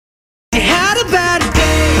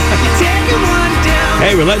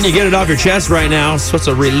Hey, we're letting you get it off your chest right now. So it's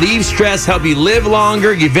to relieve stress, help you live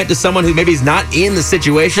longer. You vent to someone who maybe is not in the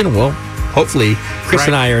situation. Well, hopefully, Chris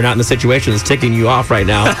and I are not in the situation that's ticking you off right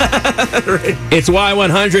now. Right. It's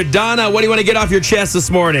Y100. Donna, what do you want to get off your chest this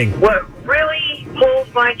morning? What really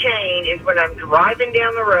pulls my chain is when I'm driving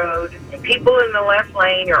down the road and people in the left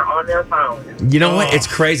lane are on their phone. You know what? It's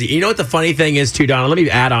crazy. You know what the funny thing is, too, Donna? Let me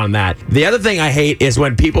add on that. The other thing I hate is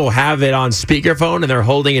when people have it on speakerphone and they're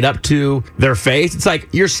holding it up to their face. It's like,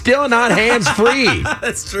 you're still not hands-free.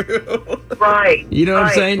 That's true. Right. You know what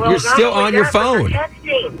I'm saying? Well, You're not still only on your that, but phone. They're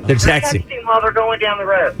texting. They're texting. While they're going down the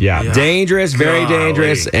road. Yeah. Dangerous, very Golly.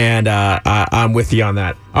 dangerous, and I'm with you on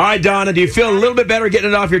that. All right, Donna, do you feel a little bit better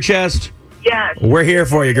getting it off your chest? Yes. We're here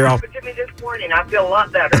for you, girl. It happened to me this morning. I feel a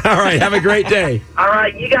lot better. All right, have a great day. All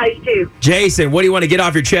right, you guys too. Jason, what do you want to get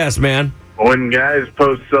off your chest, man? When guys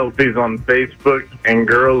post selfies on Facebook and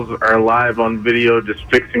girls are live on video just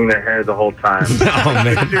fixing their hair the whole time. Oh,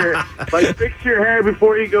 man. Fix your hair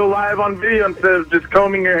before you go live on video instead of just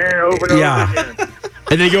combing your hair over and over again.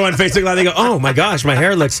 And they go on Facebook Live, they go, oh my gosh, my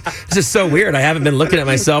hair looks, this is so weird. I haven't been looking at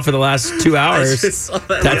myself for the last 2 hours.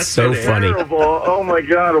 That's so funny. Terrible. Oh my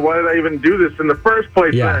God, why did I even do this in the first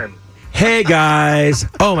place then? Hey guys.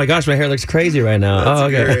 Oh my gosh, my hair looks crazy right now. Oh,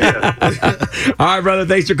 okay. All right, brother.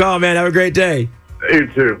 Thanks for calling, man. Have a great day. You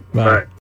too. Bye. Bye.